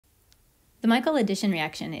The Michael addition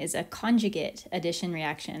reaction is a conjugate addition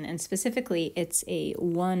reaction, and specifically it's a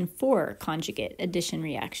 1,4 conjugate addition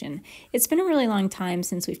reaction. It's been a really long time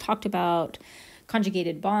since we've talked about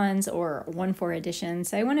conjugated bonds or 1,4 addition,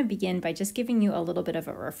 so I want to begin by just giving you a little bit of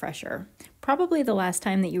a refresher. Probably the last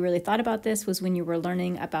time that you really thought about this was when you were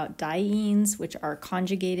learning about dienes, which are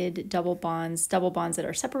conjugated double bonds that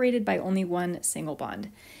are separated by only one single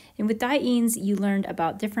bond. And with dienes, you learned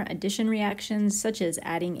about different addition reactions, such as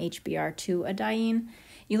adding HBr to a diene.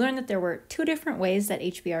 You learned that there were two different ways that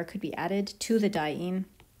HBr could be added to the diene.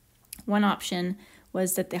 One option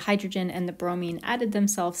was that the hydrogen and the bromine added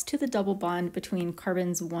themselves to the double bond between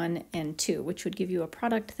carbons 1 and 2, which would give you a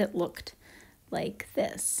product that looked like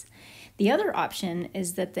this. The other option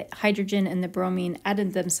is that the hydrogen and the bromine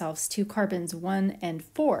added themselves to carbons 1 and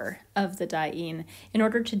 4 of the diene. In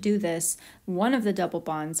order to do this, one of the double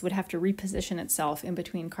bonds would have to reposition itself in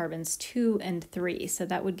between carbons 2 and 3, so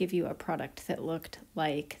that would give you a product that looked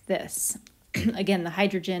like this. Again, the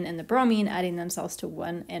hydrogen and the bromine adding themselves to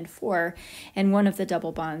 1 and 4, and one of the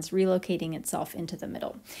double bonds relocating itself into the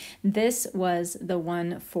middle. This was the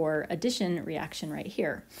 1,4 addition reaction right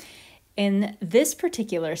here. In this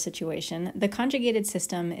particular situation, the conjugated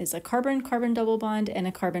system is a carbon-carbon double bond and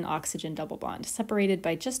a carbon-oxygen double bond, separated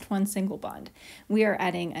by just one single bond. We are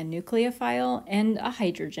adding a nucleophile and a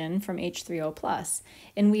hydrogen from H3O+,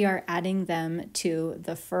 and we are adding them to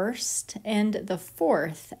the first and the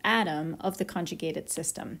fourth atom of the conjugated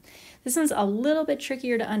system. This one's a little bit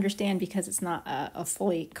trickier to understand because it's not a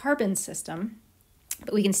fully carbon system,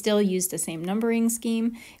 but we can still use the same numbering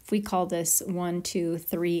scheme. If we call this 1, 2,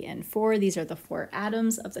 3, and 4, these are the 4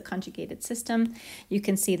 atoms of the conjugated system. You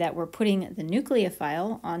can see that we're putting the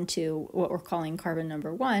nucleophile onto what we're calling carbon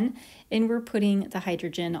number 1, and we're putting the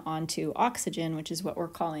hydrogen onto oxygen, which is what we're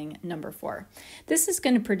calling number 4. This is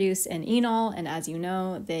going to produce an enol, and as you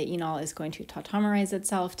know, the enol is going to tautomerize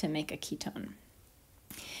itself to make a ketone.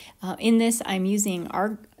 In this, I'm using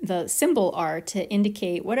the symbol R to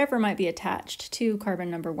indicate whatever might be attached to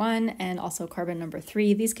carbon number 1 and also carbon number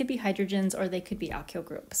 3. These could be hydrogens or they could be alkyl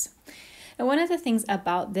groups. And one of the things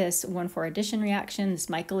about this 1,4 addition reaction, this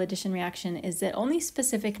Michael addition reaction, is that only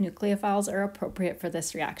specific nucleophiles are appropriate for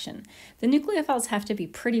this reaction. The nucleophiles have to be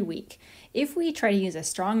pretty weak. If we try to use a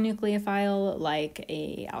strong nucleophile like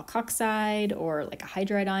a alkoxide or like a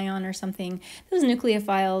hydride ion or something, those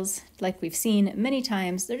nucleophiles, like we've seen many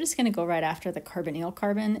times, they're just going to go right after the carbonyl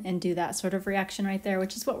carbon and do that sort of reaction right there,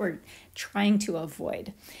 which is what we're trying to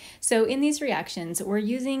avoid. So in these reactions, we're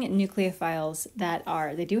using nucleophiles that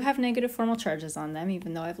they do have negative formal charges on them,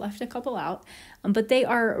 even though I've left a couple out, but they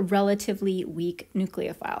are relatively weak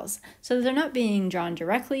nucleophiles. So they're not being drawn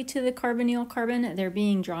directly to the carbonyl carbon, they're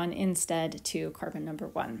being drawn instead to carbon number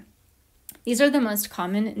 1. These are the most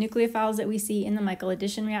common nucleophiles that we see in the Michael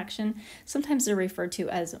addition reaction. Sometimes they're referred to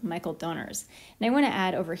as Michael donors. And I want to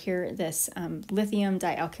add over here this lithium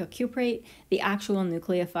dialkyl cuprate. The actual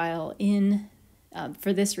nucleophile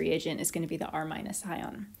for this reagent is going to be the R-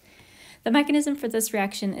 ion. The mechanism for this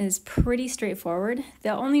reaction is pretty straightforward.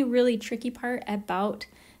 The only really tricky part about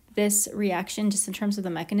this reaction, just in terms of the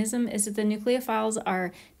mechanism, is that the nucleophiles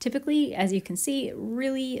are typically, as you can see,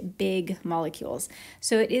 really big molecules.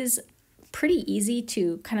 So it is pretty easy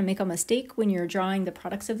to kind of make a mistake when you're drawing the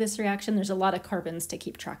products of this reaction. There's a lot of carbons to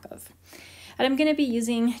keep track of. And I'm going to be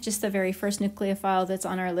using just the very first nucleophile that's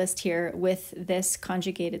on our list here with this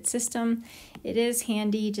conjugated system. It is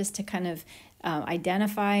handy just to kind of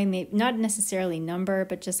identify, not necessarily number,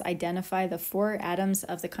 but just identify the 4 atoms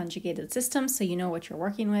of the conjugated system so you know what you're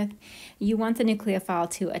working with. You want the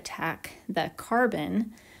nucleophile to attack the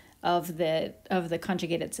carbon of the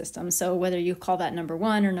conjugated system. So whether you call that number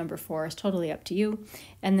 1 or number 4 is totally up to you.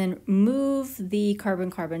 And then move the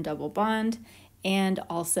carbon-carbon double bond and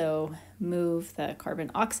also move the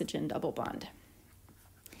carbon-oxygen double bond.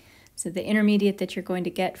 So the intermediate that you're going to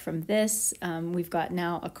get from this, we've got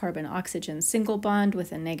now a carbon-oxygen single bond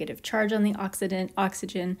with a negative charge on the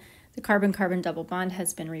oxygen. The carbon-carbon double bond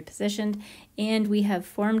has been repositioned, and we have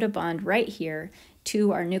formed a bond right here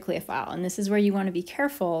to our nucleophile. And this is where you want to be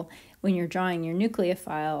careful when you're drawing your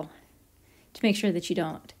nucleophile to make sure that you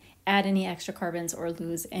don't add any extra carbons or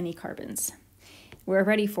lose any carbons. We're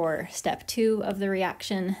ready for step 2 of the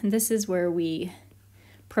reaction. This is where we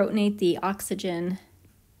protonate the oxygen,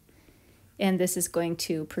 and this is going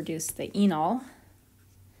to produce the enol.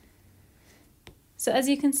 So as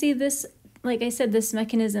you can see, this, like I said, this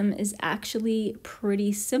mechanism is actually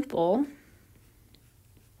pretty simple.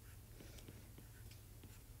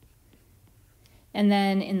 And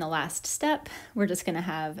then in the last step, we're just going to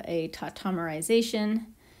have a tautomerization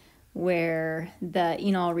where the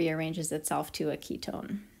enol rearranges itself to a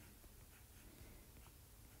ketone.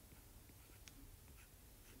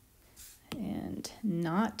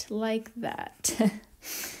 not like that.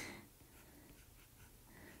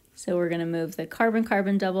 So we're going to move the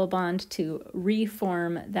carbon-carbon double bond to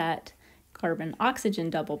reform that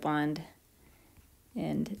carbon-oxygen double bond.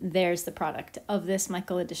 And there's the product of this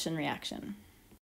Michael addition reaction.